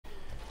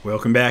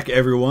Welcome back,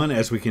 everyone,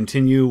 as we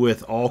continue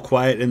with All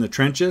Quiet in the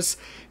Trenches.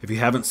 If you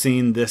haven't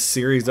seen this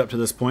series up to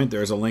this point,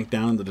 there's a link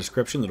down in the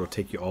description that will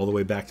take you all the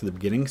way back to the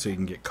beginning so you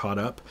can get caught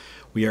up.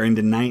 We are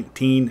into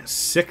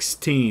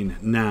 1916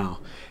 now,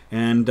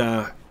 and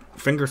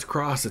fingers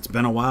crossed, it's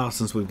been a while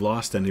since we've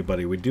lost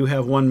anybody. We do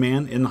have one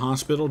man in the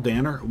hospital,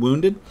 Danner,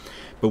 wounded,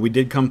 but we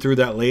did come through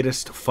that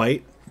latest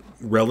fight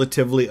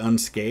relatively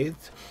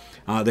unscathed.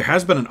 There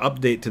has been an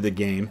update to the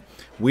game.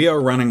 We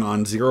are running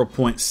on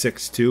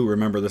 0.62.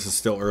 Remember, this is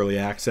still early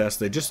access.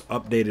 They just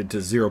updated to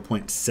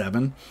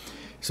 0.7.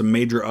 Some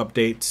major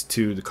updates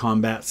to the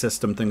combat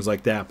system, things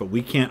like that, but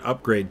we can't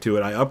upgrade to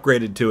it. I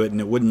upgraded to it, and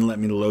it wouldn't let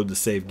me load the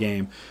save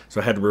game,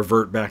 so I had to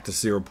revert back to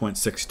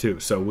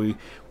 0.62. So we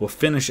will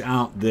finish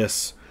out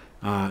this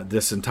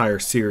this entire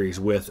series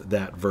with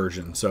that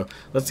version. So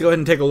let's go ahead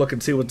and take a look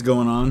and see what's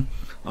going on.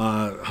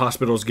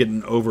 Hospital's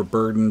getting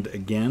overburdened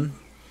again.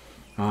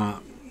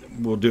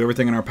 We'll do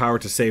everything in our power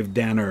to save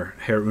Danner,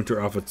 Herr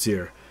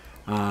Unteroffizier.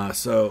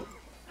 So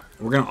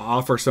we're going to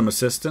offer some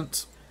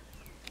assistance,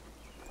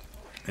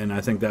 and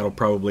I think that'll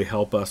probably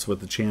help us with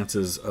the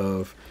chances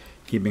of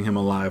keeping him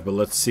alive. But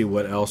let's see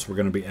what else we're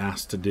going to be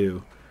asked to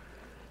do.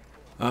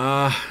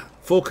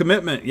 Full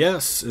commitment,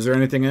 yes. Is there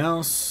anything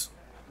else?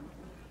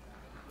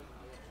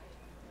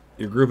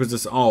 Your group is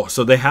this. Oh,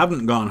 so they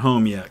haven't gone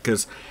home yet,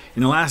 because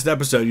in the last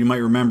episode, you might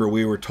remember,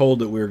 we were told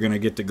that we were going to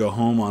get to go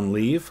home on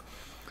leave.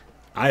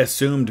 I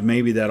assumed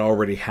maybe that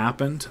already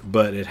happened,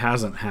 but it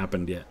hasn't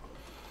happened yet.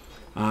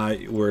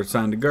 We're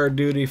assigned to guard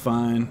duty,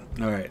 fine.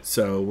 Alright,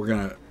 so we're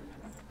going to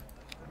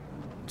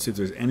see if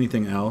there's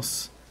anything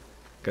else.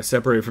 Got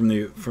separated from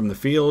the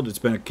field. It's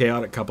been a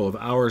chaotic couple of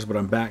hours, but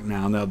I'm back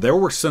now. Now, there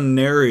were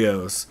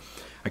scenarios.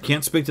 I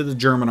can't speak to the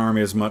German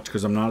army as much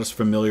because I'm not as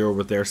familiar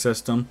with their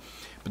system.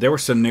 But there were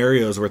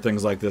scenarios where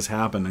things like this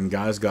happened, and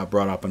guys got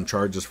brought up on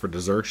charges for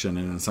desertion,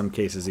 and in some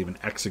cases even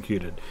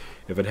executed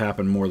if it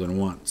happened more than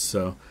once.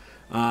 So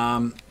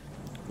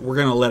we're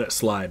going to let it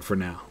slide for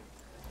now.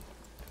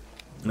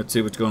 Let's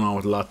see what's going on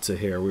with Lotze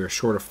here. We are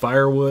short of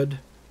firewood.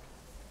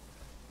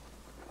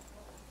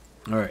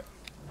 Alright.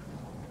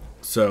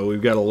 So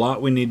we've got a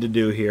lot we need to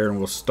do here, and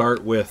we'll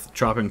start with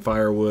chopping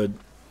firewood.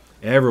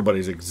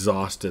 Everybody's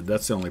exhausted.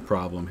 That's the only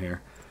problem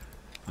here.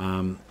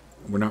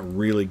 We're not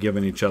really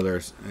giving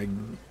others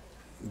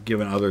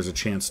a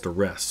chance to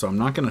rest. So I'm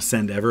not going to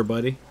send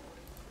everybody.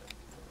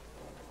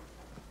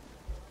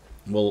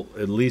 We'll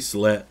at least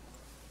let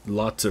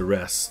Lotze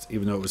rest,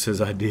 even though it was his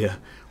idea.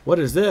 What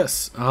is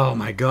this? Oh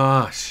my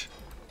gosh.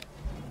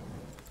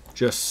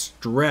 Just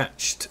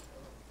stretched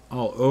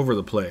all over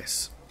the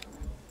place.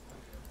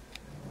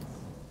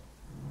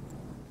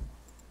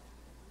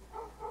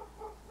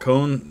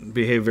 Cohn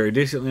behaved very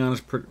decently on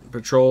his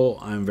patrol.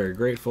 I'm very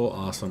grateful.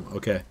 Awesome.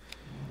 Okay.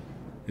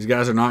 These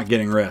guys are not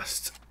getting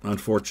rest,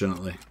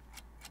 unfortunately.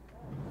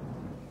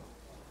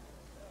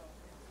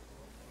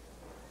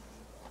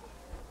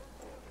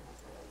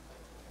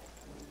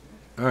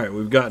 Alright,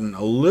 we've gotten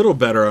a little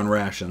better on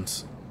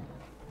rations.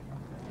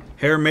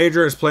 Herr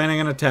Major is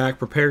planning an attack.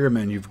 Prepare your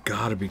men. You've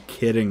got to be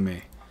kidding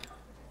me.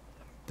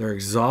 They're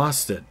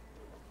exhausted.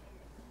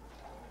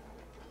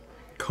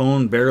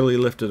 Cohn barely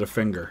lifted a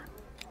finger.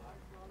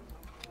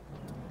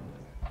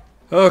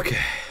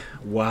 Okay.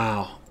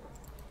 Wow.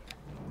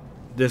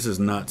 This is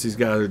nuts. These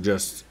guys are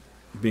just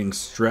being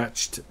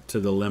stretched to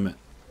the limit.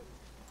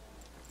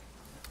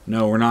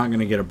 No, we're not going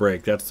to get a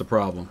break. That's the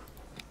problem.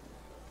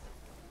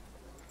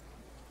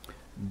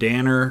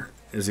 Danner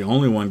is the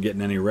only one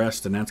getting any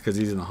rest, and that's because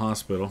he's in the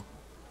hospital.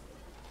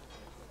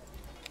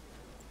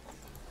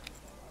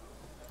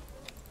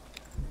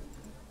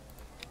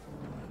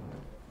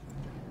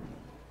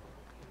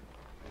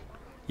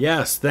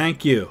 Yes,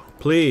 thank you.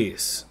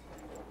 Please.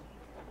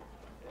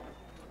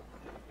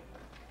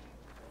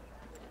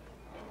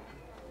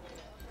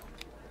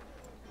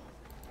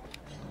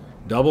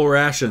 Double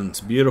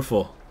rations.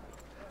 Beautiful.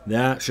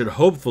 That should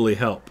hopefully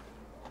help.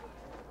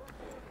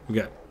 We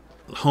got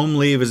home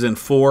leave is in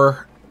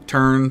 4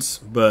 turns,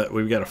 but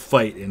we've got a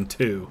fight in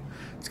 2.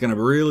 It's going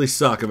to really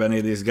suck if any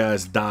of these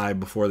guys die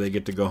before they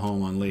get to go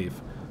home on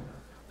leave.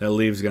 That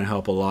leave's going to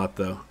help a lot,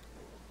 though,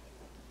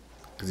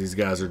 because these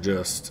guys are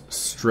just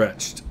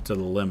stretched to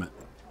the limit.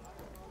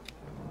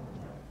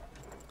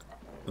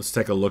 Let's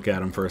take a look at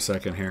them for a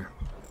second here.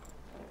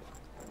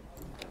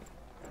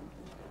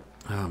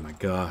 Oh my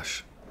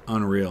gosh.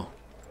 Unreal.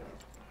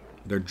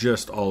 They're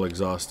just all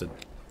exhausted.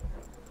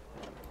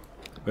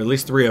 But at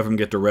least 3 of them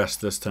get to rest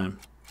this time.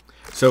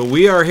 So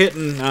we are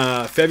hitting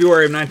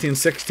February of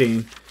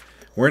 1916.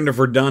 We're into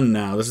Verdun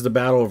now. This is the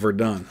Battle of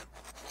Verdun.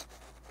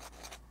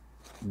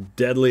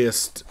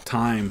 Deadliest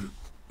time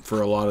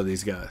for a lot of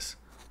these guys.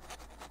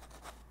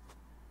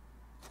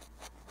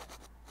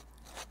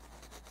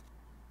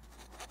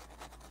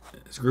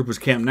 This group was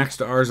camped next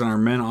to ours, and our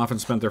men often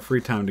spent their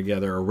free time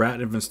together. A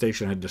rat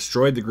infestation had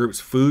destroyed the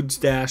group's food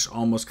stash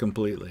almost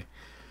completely.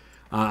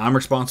 I'm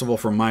responsible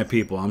for my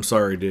people. I'm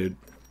sorry, dude.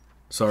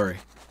 Sorry.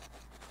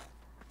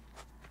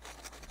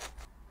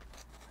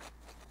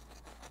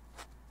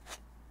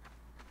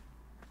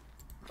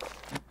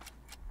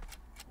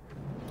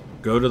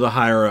 Go to the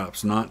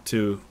higher-ups, not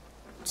to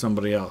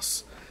somebody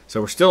else.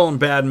 So we're still in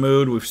bad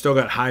mood. We've still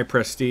got high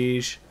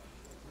prestige.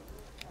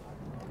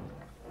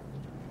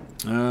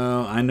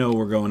 Oh, I know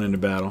we're going into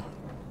battle.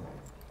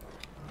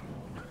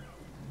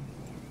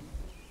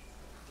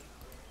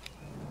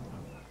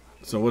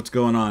 So what's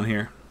going on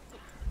here?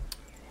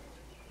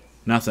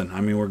 Nothing.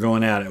 I mean, we're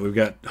going at it. We've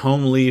got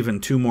home leave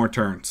and 2 more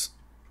turns.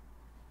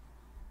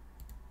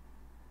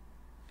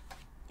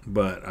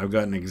 But I've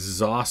got an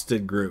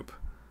exhausted group.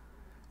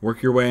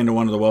 Work your way into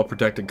one of the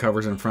well-protected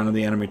covers in front of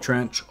the enemy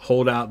trench.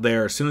 Hold out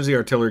there. As soon as the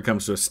artillery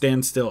comes to a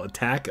standstill,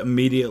 attack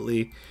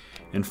immediately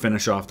and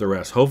finish off the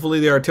rest.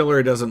 Hopefully the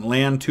artillery doesn't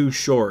land too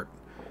short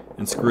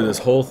and screw this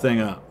whole thing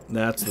up.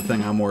 That's the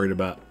thing I'm worried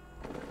about.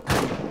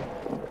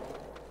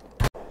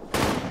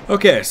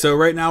 Okay, so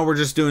right now we're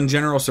just doing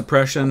general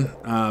suppression,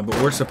 but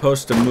we're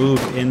supposed to move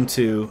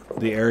into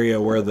the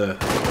area where the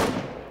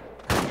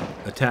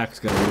attack's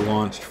going to be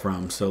launched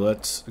from. So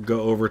let's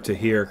go over to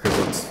here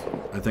because it's,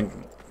 I think,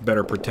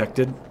 better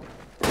protected.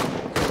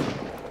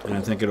 And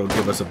I think it'll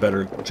give us a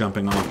better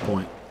jumping off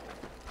point.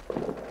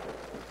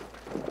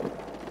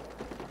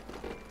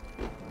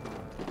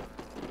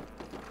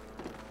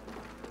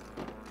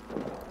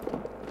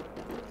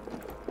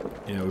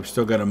 Yeah, we've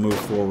still got to move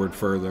forward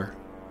further.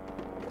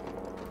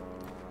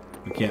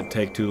 We can't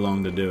take too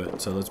long to do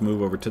it. So let's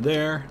move over to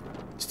there.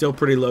 Still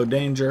pretty low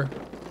danger.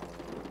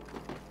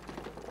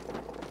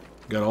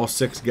 Got all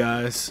 6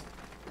 guys.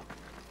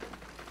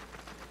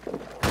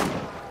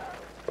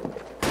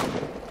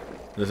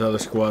 This other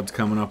squad's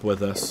coming up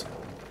with us.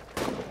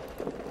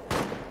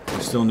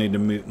 We still need to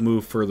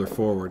move further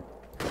forward.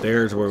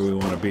 There's where we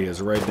want to be,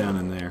 is right down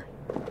in there.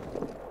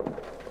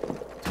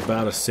 It's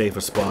about as safe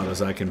a spot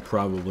as I can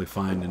probably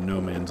find in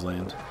no man's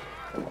land.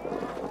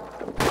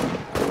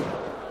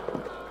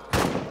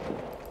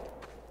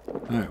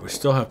 Alright, we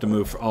still have to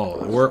move.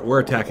 Oh, we're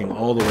attacking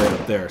all the way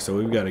up there, so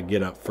we've got to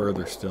get up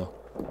further still.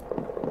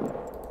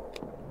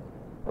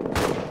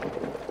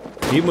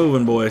 Keep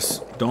moving, boys.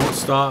 Don't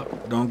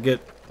stop. Don't get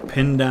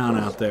pinned down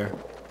out there.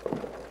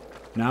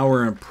 Now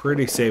we're in a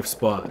pretty safe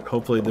spot.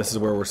 Hopefully this is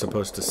where we're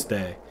supposed to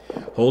stay.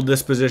 Hold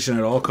this position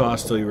at all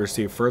costs till you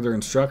receive further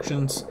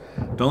instructions.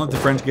 Don't let the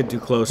French get too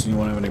close and you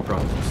won't have any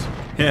problems.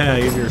 Yeah,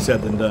 easier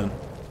said than done.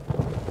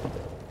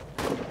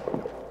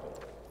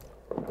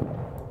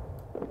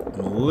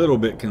 I'm a little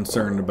bit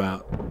concerned about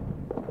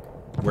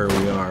where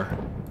we are.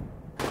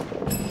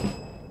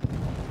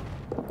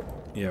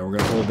 Yeah, we're going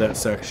to hold that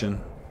section.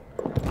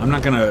 I'm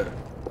not going to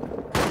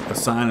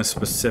assign a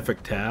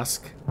specific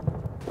task.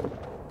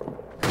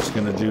 I'm just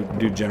going to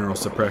do general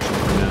suppression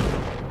for now.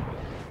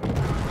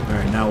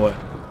 Alright, now what?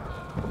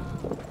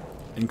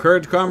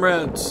 Encourage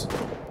comrades!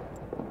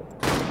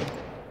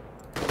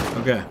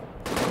 Okay.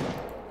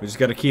 We just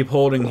got to keep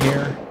holding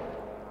here.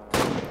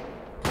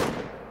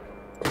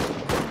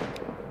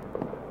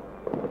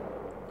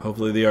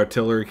 Hopefully the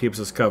artillery keeps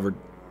us covered.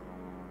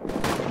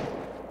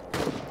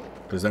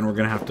 Because then we're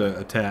going to have to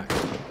attack.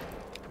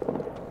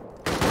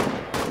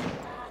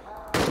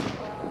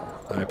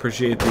 I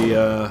appreciate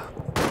the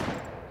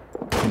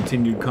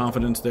continued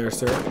confidence there,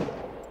 sir.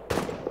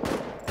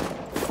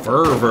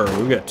 Fervor.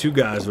 We've got 2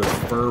 guys with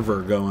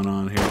fervor going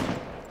on here.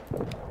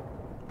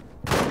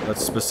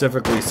 Let's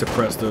specifically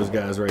suppress those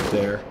guys right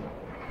there.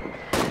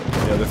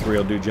 The other 3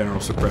 will do general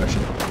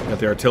suppression. Got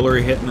the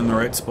artillery hitting in the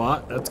right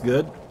spot. That's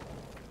good.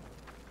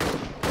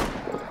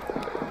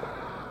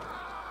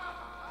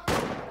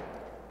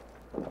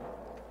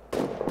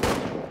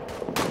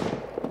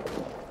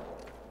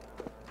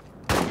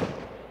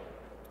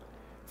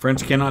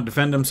 French cannot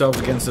defend themselves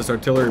against this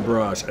artillery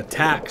barrage.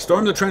 Attack!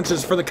 Storm the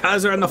trenches for the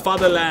Kaiser and the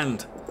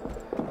fatherland!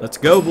 Let's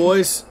go,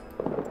 boys!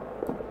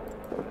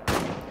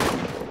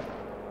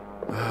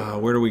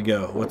 Where do we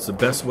go? What's the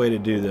best way to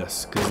do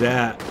this? Because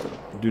that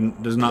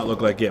does not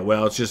look like it.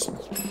 Well, it's just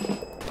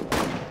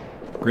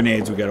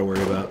grenades we got to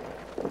worry about.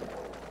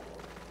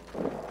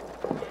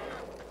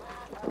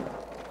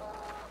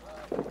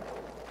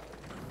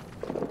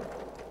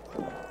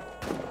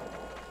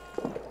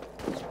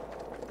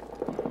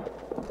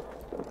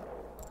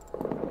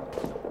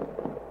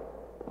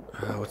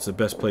 What's the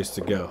best place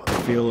to go?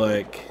 I feel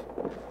like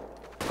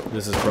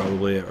this is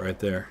probably it right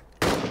there.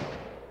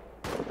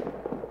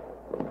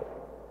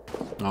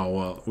 Oh,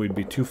 well, we'd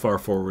be too far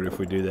forward if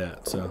we do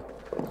that. So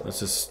let's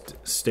just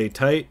stay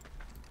tight.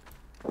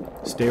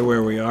 Stay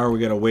where we are. We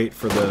got to wait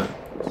for the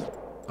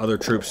other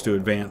troops to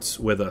advance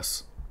with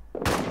us.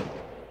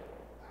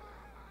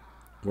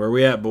 Where are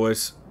we at,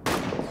 boys?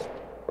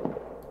 Oh,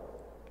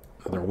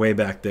 they're way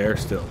back there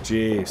still.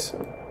 Jeez.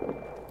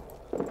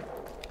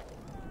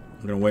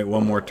 I'm going to wait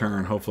one more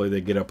turn. Hopefully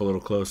they get up a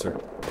little closer.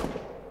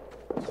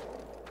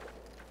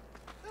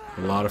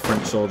 A lot of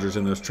French soldiers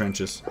in those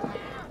trenches.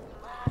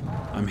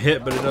 I'm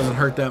hit, but it doesn't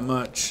hurt that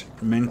much.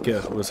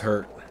 Menke was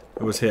hurt.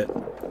 It was hit.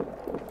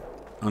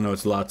 Oh no,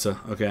 it's Lotsa.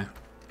 Okay.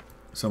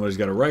 Somebody's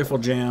got a rifle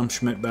jam.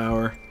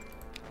 Schmidt-Bauer.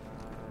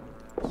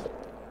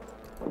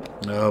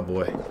 Oh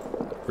boy.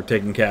 We're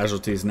taking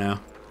casualties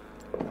now.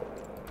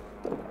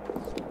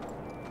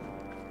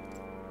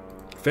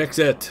 Fix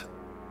it!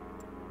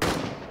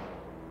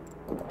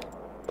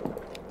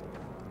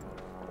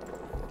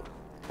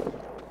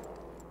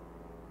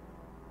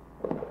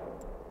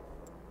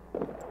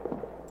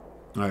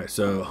 Alright,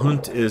 so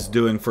Hunt is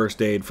doing first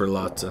aid for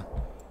Latza.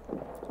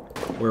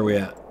 Where are we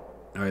at?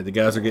 Alright, the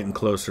guys are getting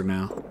closer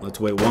now. Let's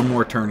wait one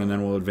more turn and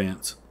then we'll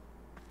advance.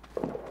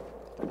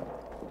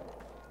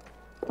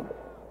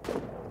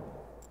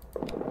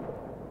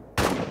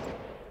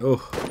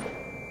 Oh.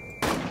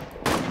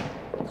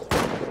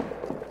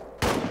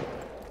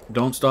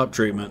 Don't stop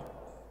treatment.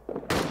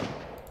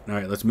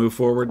 Alright, let's move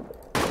forward.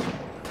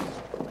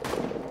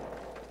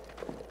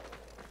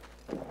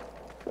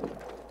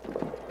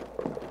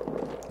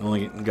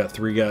 Only got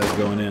 3 guys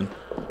going in.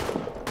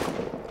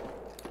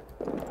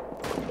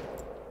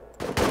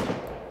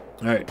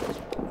 Alright,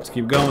 let's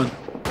keep going.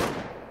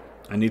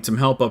 I need some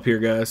help up here,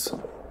 guys.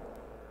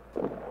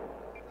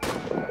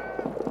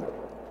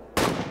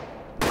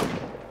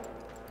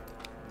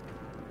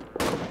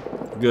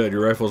 Good,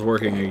 your rifle's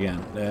working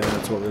again.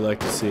 That's what we like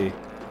to see.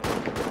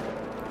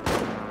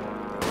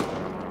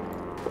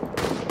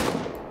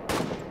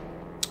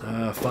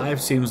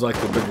 Five seems like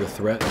the bigger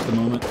threat at the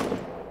moment.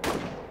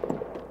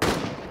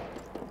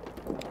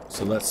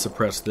 So let's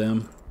suppress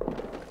them.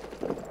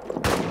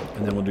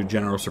 And then we'll do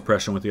general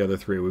suppression with the other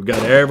 3. We've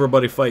got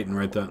everybody fighting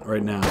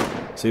right now.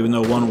 So even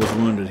though one was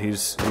wounded,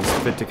 he's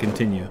fit to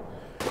continue.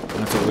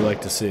 That's what we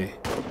like to see.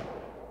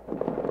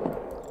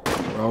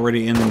 We're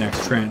already in the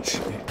next trench.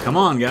 Come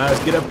on, guys,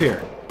 get up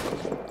here.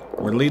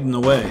 We're leading the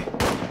way.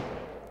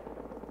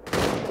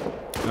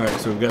 Alright,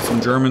 so we've got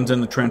some Germans in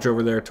the trench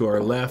over there to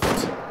our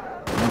left.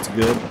 That's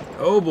good.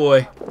 Oh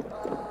boy.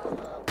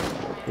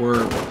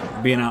 We're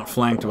being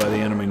outflanked by the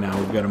enemy now.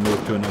 We've got to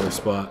move to another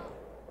spot.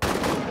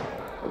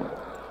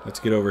 Let's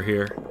get over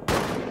here.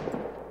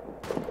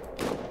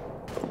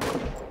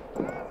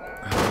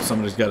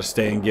 Somebody's got to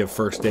stay and give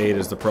first aid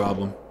is the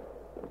problem.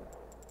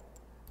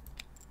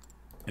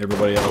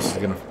 Everybody else is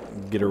going to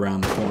get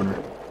around the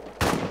corner.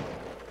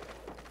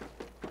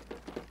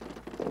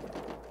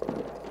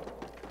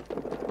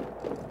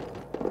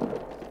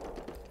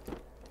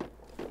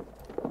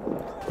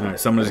 Alright,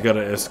 somebody's got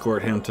to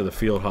escort him to the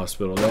field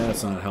hospital.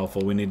 That's not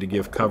helpful. We need to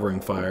give covering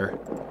fire.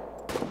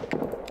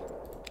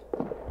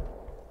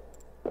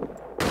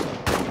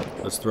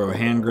 Let's throw a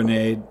hand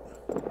grenade.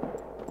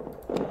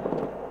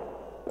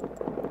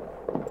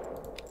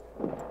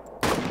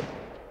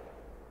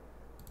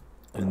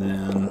 And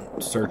then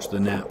search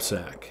the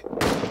knapsack.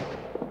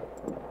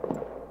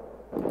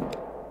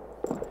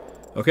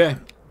 Okay.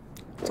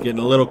 It's getting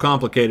a little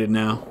complicated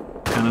now.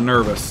 Kind of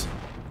nervous.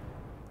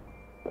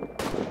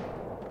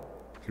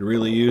 Could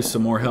really use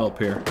some more help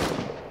here.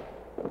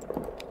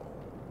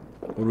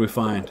 What do we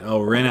find? Oh,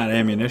 we ran out of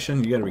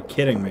ammunition? You gotta be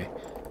kidding me.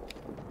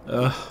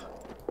 Ugh.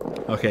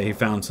 Okay, he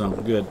found some.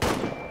 Good.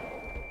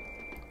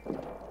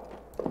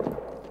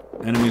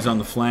 Enemies on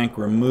the flank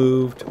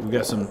removed. We've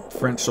got some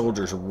French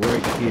soldiers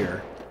right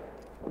here.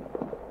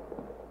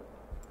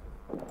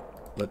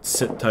 Let's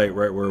sit tight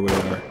right where we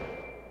are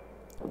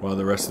while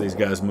the rest of these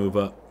guys move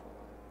up.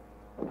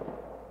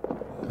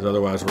 Because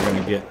otherwise we're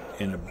going to get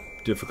in a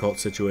difficult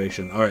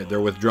situation. Alright,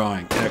 they're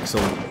withdrawing.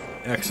 Excellent.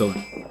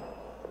 Excellent.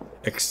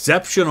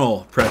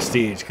 Exceptional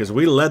prestige, because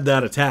we led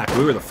that attack.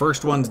 We were the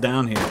first ones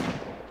down here.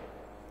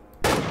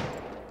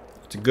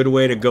 It's a good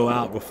way to go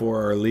out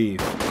before our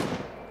leave.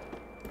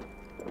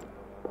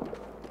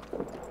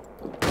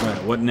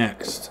 Alright, what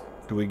next?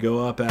 Do we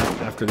go up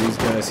after these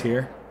guys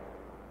here?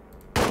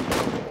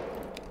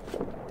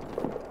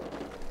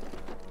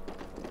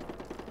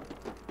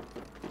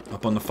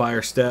 Up on the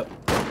fire step.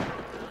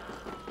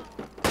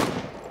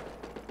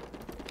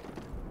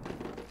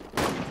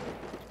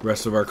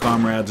 Rest of our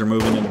comrades are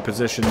moving into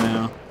position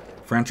now.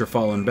 French are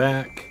falling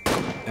back.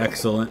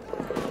 Excellent.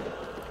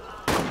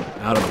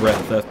 Out of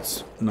breath,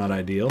 that's not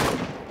ideal.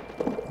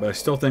 But I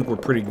still think we're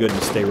pretty good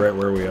to stay right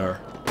where we are.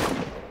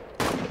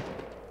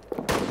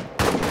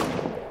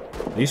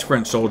 These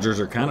French soldiers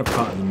are kind of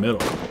caught in the middle,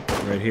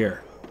 right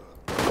here.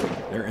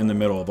 They're in the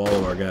middle of all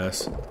of our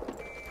guys.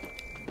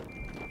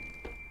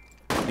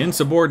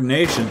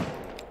 Insubordination.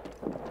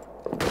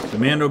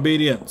 Demand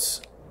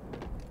obedience.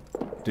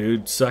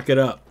 Dude, suck it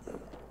up.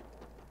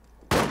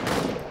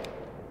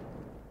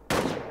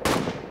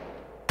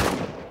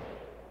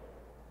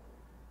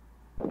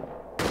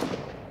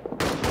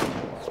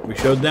 We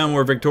showed them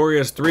we're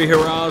victorious. 3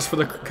 hurrahs for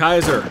the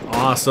Kaiser.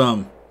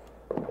 Awesome.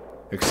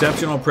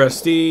 Exceptional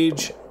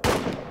prestige.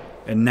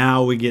 And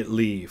now we get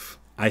leave,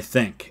 I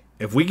think.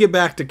 If we get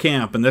back to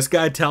camp and this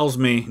guy tells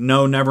me,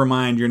 no, never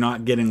mind, you're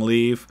not getting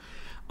leave,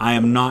 I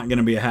am not going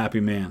to be a happy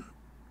man.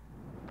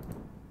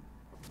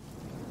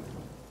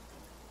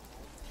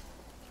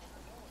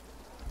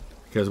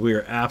 Because we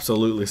are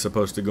absolutely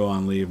supposed to go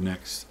on leave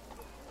next.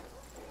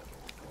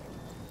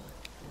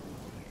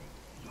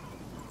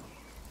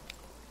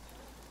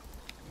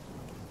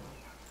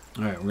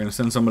 Alright, we're going to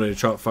send somebody to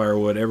chop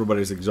firewood.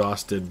 Everybody's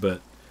exhausted,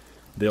 but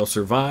they'll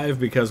survive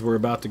because we're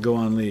about to go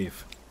on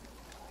leave.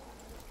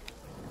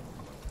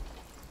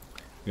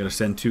 We're going to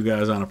send 2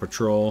 guys on a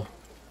patrol.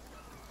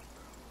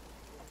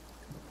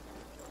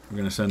 We're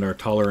going to send our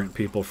tolerant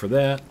people for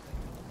that.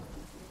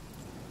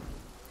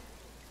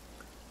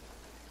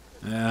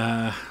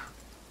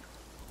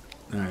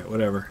 Alright,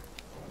 whatever.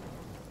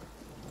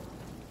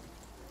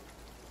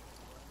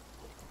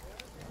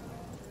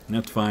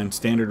 That's fine.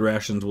 Standard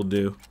rations will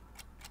do.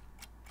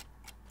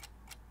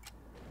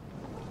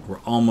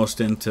 We're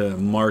almost into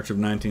March of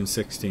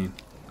 1916.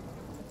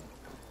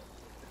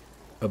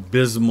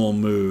 Abysmal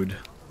mood.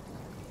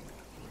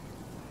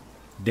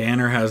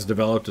 Danner has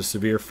developed a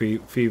severe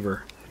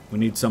fever. We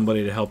need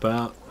somebody to help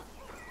out.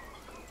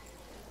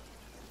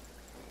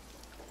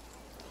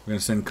 We're going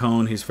to send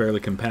Cone. He's fairly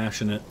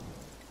compassionate.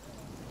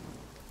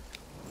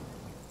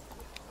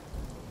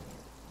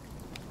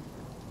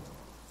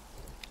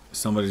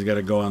 Somebody's got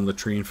to go on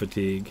latrine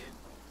fatigue.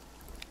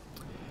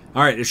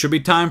 All right, it should be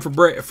time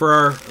for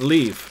our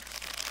leave.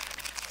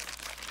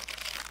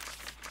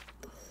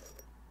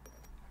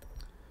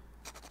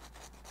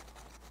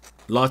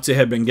 Lotzi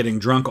had been getting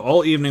drunk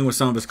all evening with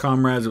some of his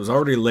comrades. It was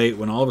already late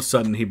when all of a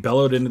sudden he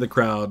bellowed into the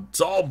crowd.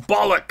 "It's all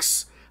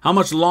bollocks! How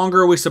much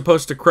longer are we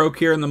supposed to croak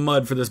here in the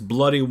mud for this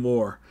bloody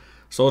war?"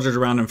 Soldiers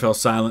around him fell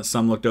silent.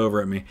 Some looked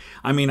over at me.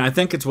 I mean, I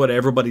think it's what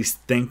everybody's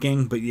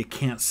thinking, but you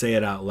can't say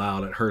it out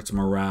loud. It hurts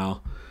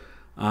morale.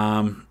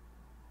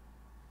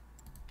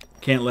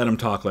 Can't let him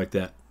talk like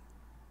that.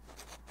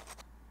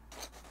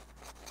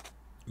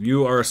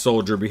 You are a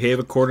soldier. Behave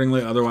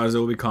accordingly, otherwise there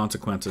will be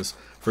consequences.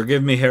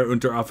 Forgive me, Herr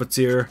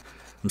Unteroffizier.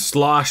 I'm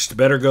sloshed.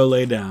 Better go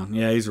lay down.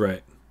 Yeah, he's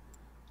right.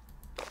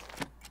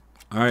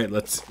 All right,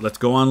 let's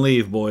go on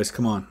leave, boys.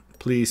 Come on.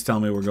 Please tell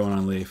me we're going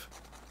on leave.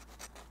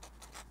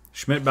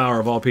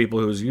 Schmidt-Bauer, of all people,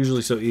 who is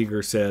usually so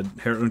eager, said,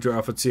 "Herr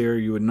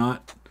Unteroffizier, you would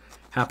not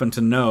happen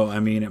to know, I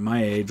mean, at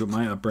my age, with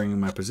my upbringing,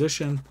 my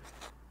position."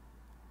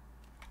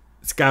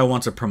 This guy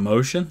wants a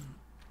promotion?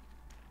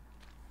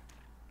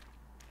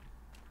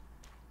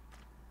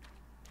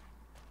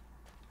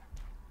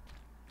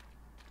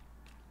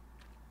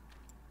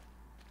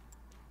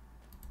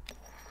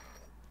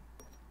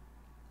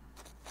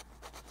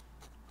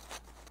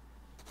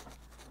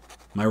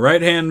 My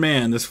right-hand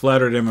man. This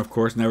flattered him, of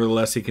course.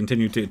 Nevertheless, he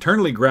continued to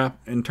internally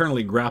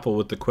grapple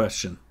with the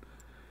question.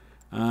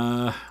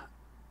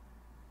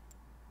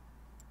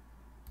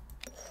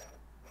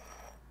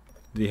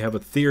 Did he have a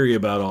theory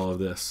about all of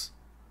this?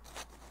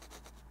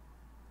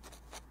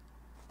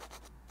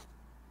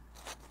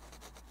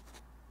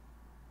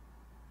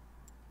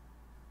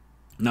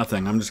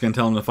 Nothing. I'm just going to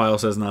tell him the file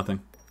says nothing.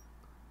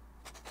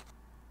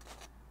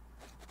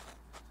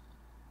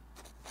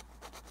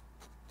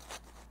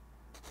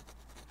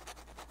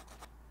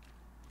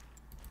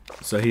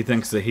 So he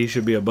thinks that he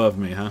should be above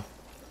me, huh? I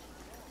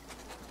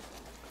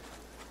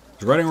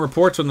was writing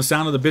reports when the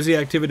sound of the busy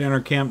activity in our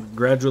camp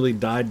gradually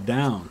died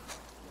down.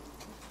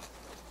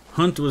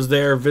 Hunt was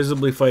there,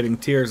 visibly fighting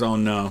tears. Oh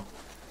no.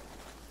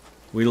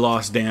 We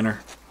lost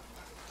Danner.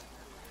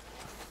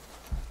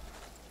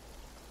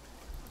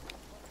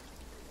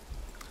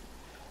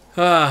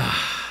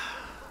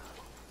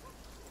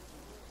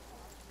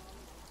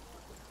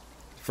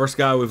 First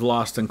guy we've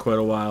lost in quite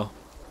a while.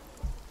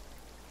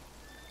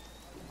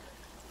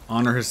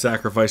 Honor his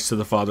sacrifice to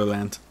the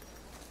fatherland.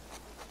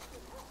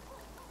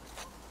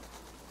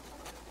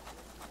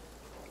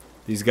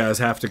 These guys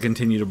have to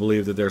continue to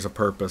believe that there's a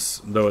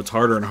purpose, though it's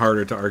harder and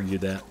harder to argue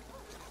that.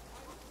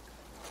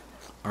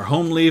 Our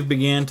home leave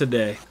began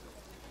today.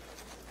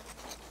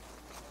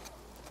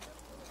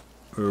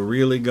 We're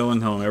really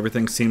going home.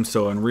 Everything seems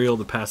so unreal,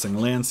 the passing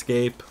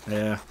landscape.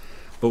 Yeah.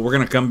 But we're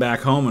going to come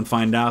back home and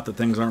find out that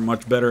things aren't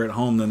much better at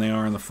home than they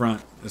are in the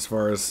front, as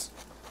far as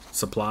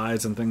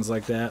supplies and things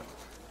like that.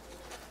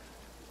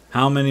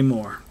 How many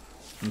more?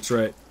 That's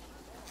right.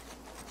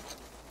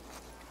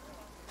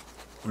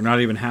 We're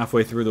not even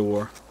halfway through the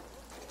war.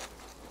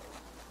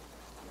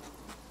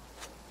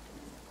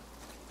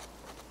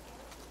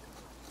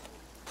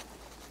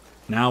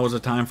 Now was a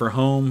time for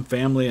home,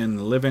 family,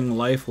 and living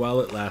life while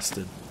it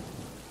lasted.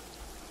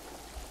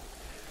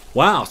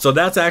 Wow, so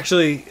that's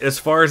actually as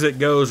far as it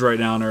goes right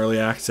now in Early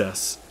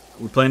Access.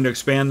 We plan to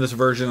expand this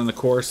version in the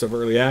course of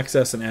Early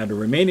Access and add the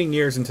remaining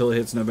years until it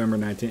hits November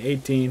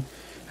 1918.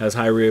 Has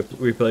high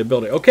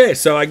replayability. Okay,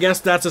 so I guess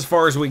that's as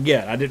far as we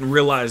get. I didn't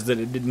realize that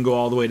it didn't go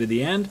all the way to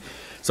the end.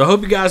 So I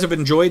hope you guys have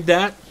enjoyed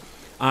that.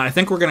 I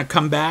think we're going to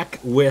come back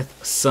with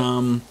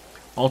some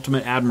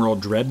Ultimate Admiral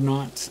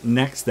Dreadnoughts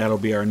next. That'll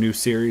be our new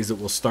series that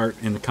will start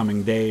in the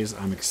coming days.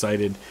 I'm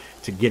excited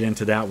to get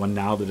into that one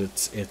now that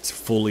it's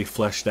fully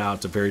fleshed out.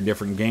 It's a very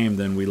different game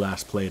than we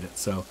last played it.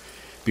 So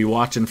be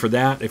watching for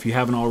that. If you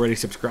haven't already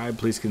subscribed,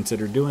 please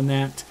consider doing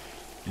that.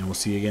 And we'll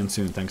see you again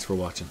soon. Thanks for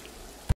watching.